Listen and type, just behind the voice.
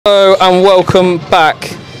Hello and welcome back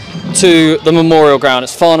to the Memorial Ground.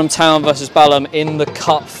 It's Farnham Town versus Balham in the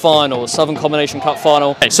Cup Final, Southern Combination Cup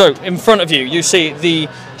Final. Okay, so in front of you, you see the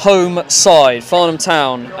home side, Farnham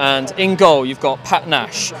Town, and in goal you've got Pat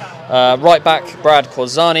Nash, right back Brad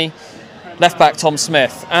Corzani, left back Tom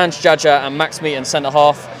Smith, Ange Jaja and Max Meaton centre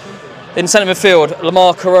half. In centre midfield,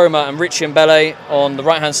 Lamar Karoma and Richie Mbele. On the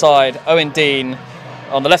right hand side, Owen Dean.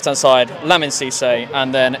 On the left-hand side, Lamin Cisse,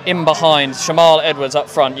 and then in behind, Shamal Edwards up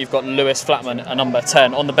front, you've got Lewis Flatman at number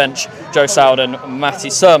 10. On the bench, Joe Sowden, Matty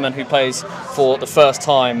Sermon, who plays for the first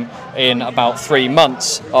time in about 3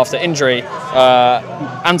 months after injury,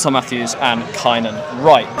 Anton Matthews and Kynan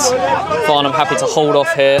Wright. Farnham happy to hold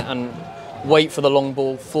off here and wait for the long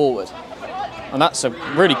ball forward. And that's a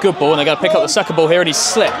really good ball, and they're going to pick up the second ball here, and he's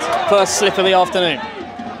slipped. First slip of the afternoon.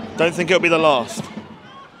 Don't think it'll be the last.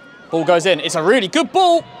 Ball goes in. It's a really good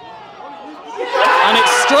ball. And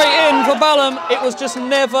it's straight in for Balham. It was just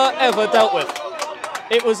never, ever dealt with.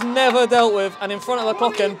 It was never dealt with. And in front of the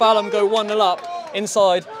clock end, Balham go 1-0 up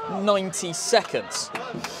inside 90 seconds.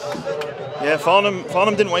 Yeah, Farnham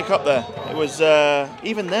didn't wake up there. It was,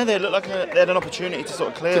 even there, they looked like they had an opportunity to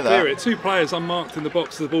sort of clear that. Clear it. Two players unmarked in the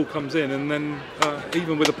box as the ball comes in, and then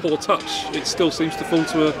even with a poor touch, it still seems to fall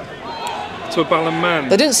to a Balham man.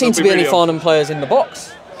 There didn't seem to be any Farnham players in the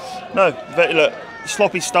box. No, look,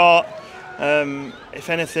 sloppy start. If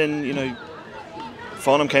anything, you know,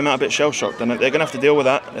 Farnham came out a bit shell-shocked, and they're going to have to deal with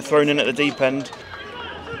that. They're thrown in at the deep end.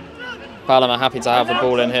 Balham are happy to have the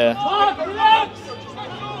ball in here.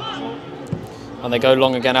 And they go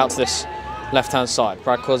long again out to this left-hand side.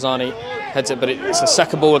 Brad Corzani heads it, but it's a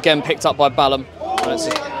second ball again picked up by Balham. And it's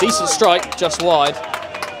a decent strike, just wide.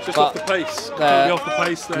 Just off the pace, completely off the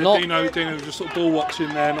pace there. Dino just sort of ball watching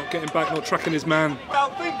there, not getting back, not tracking his man.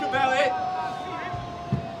 Think about it.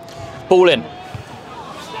 Ball in.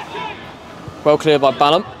 Well cleared by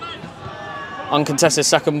Balham. Uncontested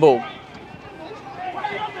second ball.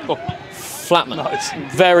 Oh, Flatman. Nice.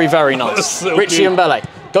 Very, very nice. Richie Mbele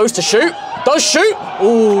goes to shoot. Does shoot.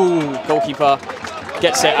 Ooh, goalkeeper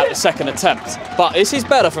gets it at the second attempt. But this is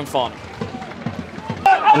better from Farnham.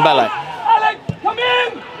 Mbele. Come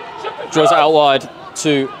in. Draws it out wide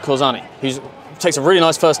to Corzani, who takes a really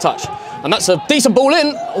nice first touch. And that's a decent ball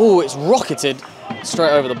in. Oh, it's rocketed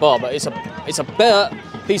straight over the bar, but it's a better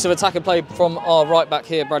piece of attacking play from our right back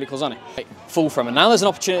here, Bradley Corzani. Full from, and now there's an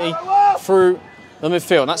opportunity through the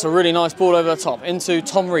midfield. And that's a really nice ball over the top into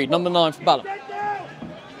Tom Reed, number 9 for Balham.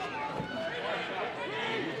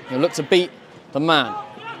 He'll look to beat the man.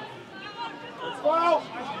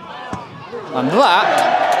 And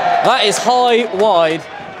that is high, wide,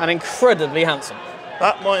 and incredibly handsome.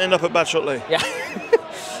 That might end up at Badshot Lee. Yeah,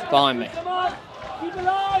 behind me. Come on. Keep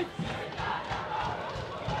alive.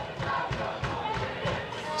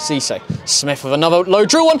 Cisse. Smith with another low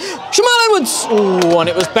drill one. Shamal Edwards. Oh, and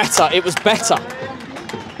it was better. It was better.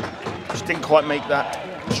 Just didn't quite make that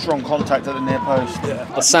strong contact at the near post. Yeah.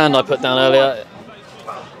 The sand I put down earlier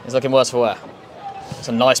is looking worse for wear. It's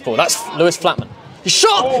a nice ball. That's Lewis Flatman. He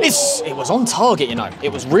shot! It was on target, you know.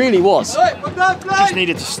 It really was. Just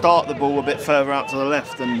needed to start the ball a bit further out to the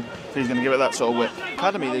left, and if he's going to give it that sort of whip.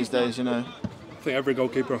 Academy these days, you know. I think every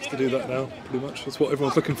goalkeeper has to do that now, pretty much. That's what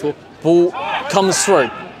everyone's looking for. Ball comes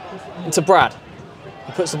through into Brad.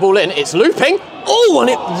 He puts the ball in. It's looping. Oh, and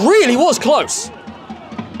it really was close.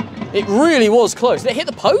 It really was close. Did it hit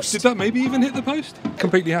the post? Did that maybe even hit the post?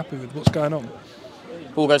 Completely happy with what's going on.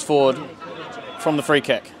 Ball goes forward from the free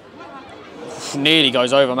kick. Nearly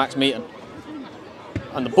goes over Max Meaton.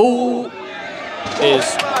 And the ball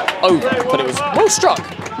is over, but it was well struck.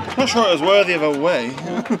 Not sure it was worthy of a way.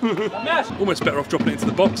 Almost better off dropping it into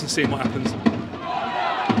the box and seeing what happens.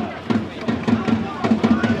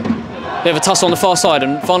 Bit of a tussle on the far side,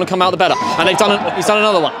 and Farnham come out the better. And he's done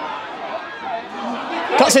another one.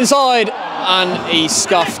 Cuts inside, and he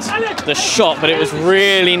scuffed the shot, but it was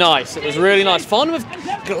really nice. It was really nice. Farnham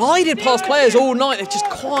have glided past players all night. They just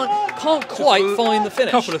can't quite find the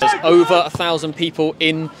finish. There's over 1,000 people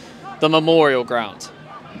in the Memorial Ground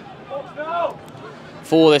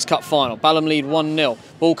for this cup final. Balham lead 1-0.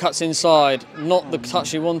 Ball cuts inside. Not the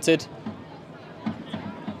touch he wanted.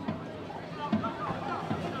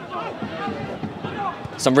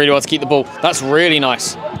 Done really well to keep the ball. That's really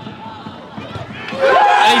nice.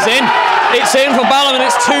 And he's in. It's in for Balham, and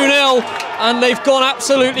it's 2-0. And they've gone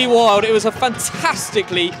absolutely wild. It was a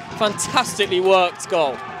fantastically worked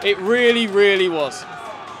goal. It really, really was.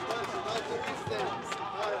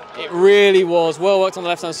 It really was. Well worked on the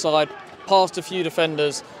left-hand side. Past a few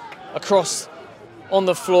defenders. Across on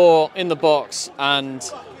the floor in the box. And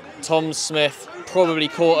Tom Smith probably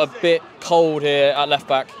caught a bit cold here at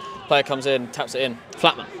left-back. Player comes in, taps it in.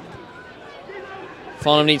 Flatman.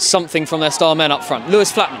 Farnham needs something from their star men up front.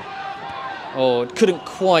 Lewis Flatman. Oh, couldn't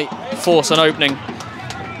quite force an opening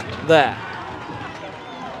there.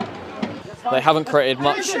 They haven't created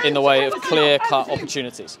much in the way of clear-cut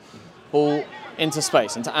opportunities. Ball into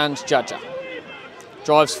space, into Ange Jaja.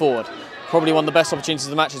 Drives forward. Probably one of the best opportunities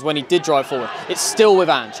of the match is when he did drive forward. It's still with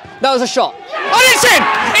Ange. That was a shot. And it's in!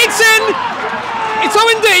 It's in! It's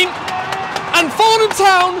Owen Dean! And Farnham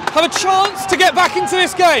Town have a chance to get back into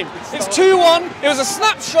this game. It's 2-1. It was a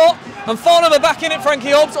snapshot, and Farnham are back in it, Frankie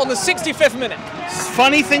Hobbs, on the 65th minute.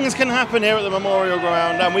 Funny things can happen here at the Memorial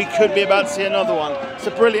Ground, and we could be about to see another one. It's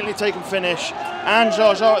a brilliantly taken finish, and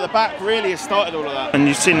Jar Jar at the back really has started all of that. And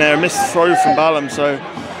you've seen there a missed throw from Balham, so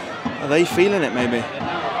are they feeling it maybe?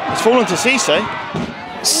 It's fallen to Cisse.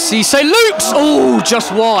 Cisse loops! Oh,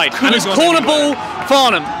 just wide. And it's corner ball,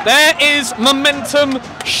 Farnham. There is momentum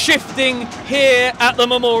shifting here at the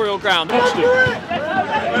Memorial Ground. Never touched it.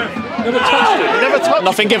 Never touched.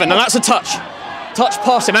 Nothing given, and that's a touch. Touch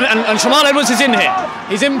past him, and Shamal Edwards is in here.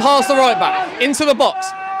 He's in past the right back, into the box.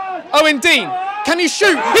 Owen Dean, can he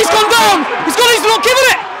shoot? He's gone down! He's not giving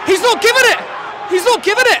it! He's not giving it! He's not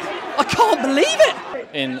giving it! I can't believe it!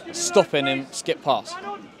 In stopping him skip past.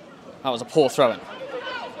 That was a poor throw-in.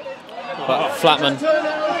 But Flatman.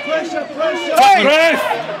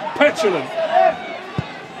 Petulant.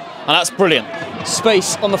 And that's brilliant.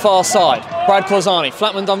 Space on the far side. Brad Corzani.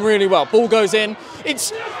 Flatman done really well. Ball goes in.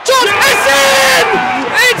 It's John. It's in!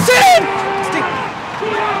 It's in!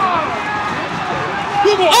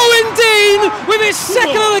 Owen Dean with his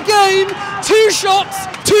second of the game. 2 shots,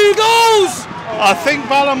 2 goals. I think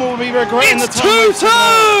Balham will be regretting It's the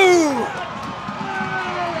time. 2-2.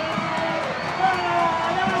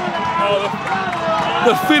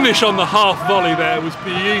 The finish on the half volley there was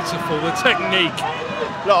beautiful. The technique.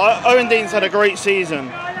 Look, Owen Dean's had a great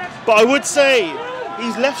season, but I would say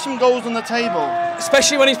he's left some goals on the table.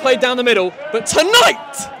 Especially when he's played down the middle. But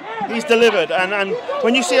tonight, He's delivered, and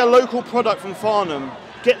when you see a local product from Farnham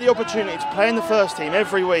get the opportunity to play in the first team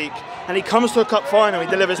every week, and he comes to a cup final, he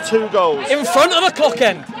delivers 2 goals. in front of the clock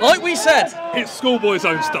end, like we said. It's schoolboy's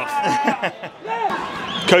own stuff.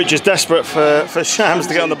 Coach is desperate for Shams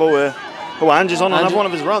to get on the ball here. Oh, Ange is on another one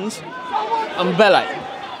of his runs. And Bele.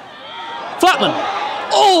 Flatman.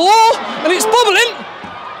 Oh, and it's bubbling.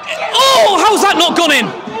 Oh, how's that not gone in?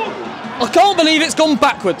 I can't believe it's gone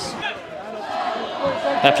backwards.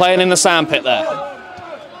 They're playing in the sandpit there.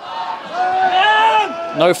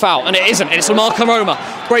 No foul, and it isn't. It's Lamar Caroma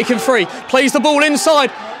breaking free. Plays the ball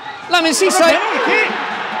inside. Lamin Cisse.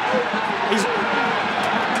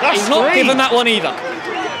 He's not given that one either.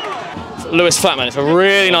 Lewis Flatman. It's a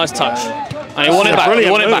really nice touch. And he won it back. He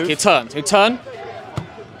won it back. He turned.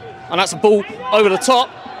 And that's a ball over the top.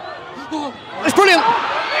 It's brilliant.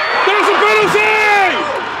 There's a penalty!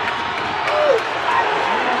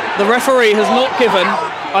 The referee has not given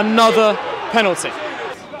another penalty.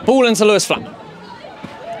 Ball into Lewis Flatman.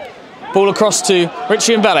 Ball across to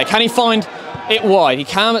Richie Mbele. Can he find it wide? He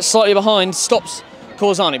can, but slightly behind. Stops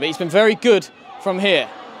Corzani, but he's been very good from here.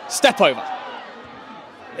 Step over.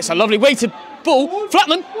 It's a lovely weighted ball.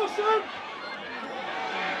 Flatman.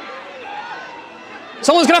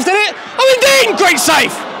 Someone's going to have to hit it. Oh, indeed! Great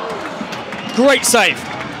save. Great save.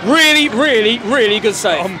 Really, really, really good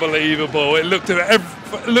save. Unbelievable. It looked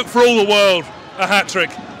for all the world a hat-trick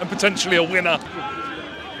and potentially a winner.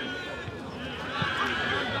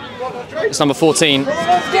 It's number 14.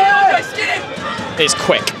 It's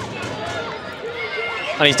quick.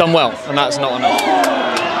 And he's done well, and that's not enough.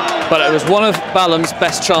 But it was one of Balham's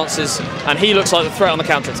best chances, and he looks like the threat on the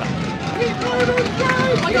counter-attack.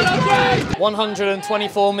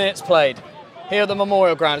 124 minutes played here at the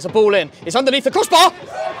Memorial Ground. It's a ball in. It's underneath the crossbar.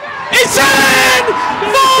 It's in!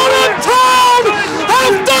 Farnham Town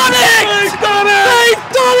have done it! They've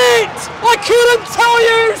done it! I couldn't tell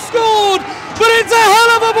you who scored, but it's a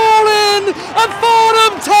hell of a ball in, and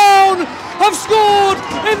Farnham Town have scored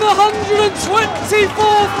in the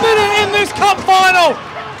 124th minute in this cup final.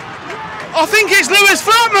 I think it's Lewis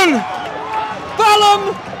Flatman.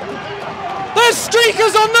 Balham, there's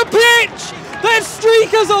streakers on the pitch. There's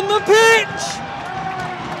streakers on the pitch.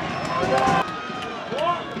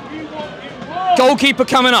 Goalkeeper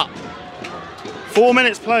coming up. 4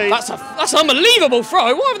 minutes played. That's an unbelievable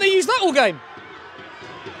throw. Why haven't they used that all game?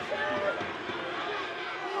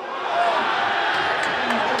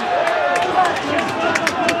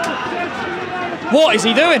 What is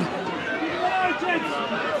he doing?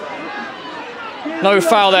 No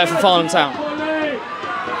foul there for Farnham Town.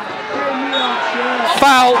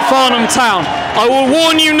 Foul Farnham Town. I will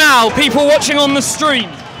warn you now, people watching on the stream,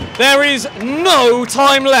 There is no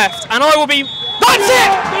time left, and I will be... That's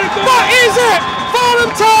it! That is it!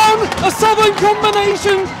 Farnham Town, a Southern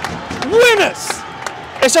combination winners!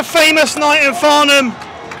 It's a famous night in Farnham.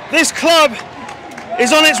 This club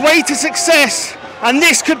is on its way to success, and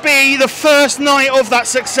this could be the first night of that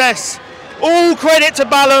success. All credit to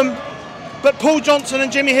Balham, but Paul Johnson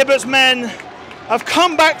and Jimmy Hibbert's men have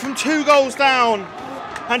come back from 2 goals down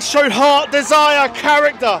and showed heart, desire,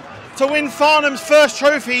 character to win Farnham's first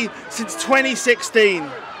trophy since 2016.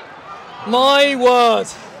 My word.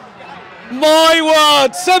 My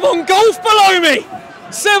word. Seb on golf below me.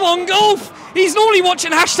 Seb on golf. He's normally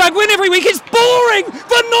watching #win every week. It's boring,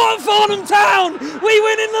 but not at Farnham Town. We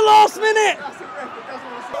win in the last minute.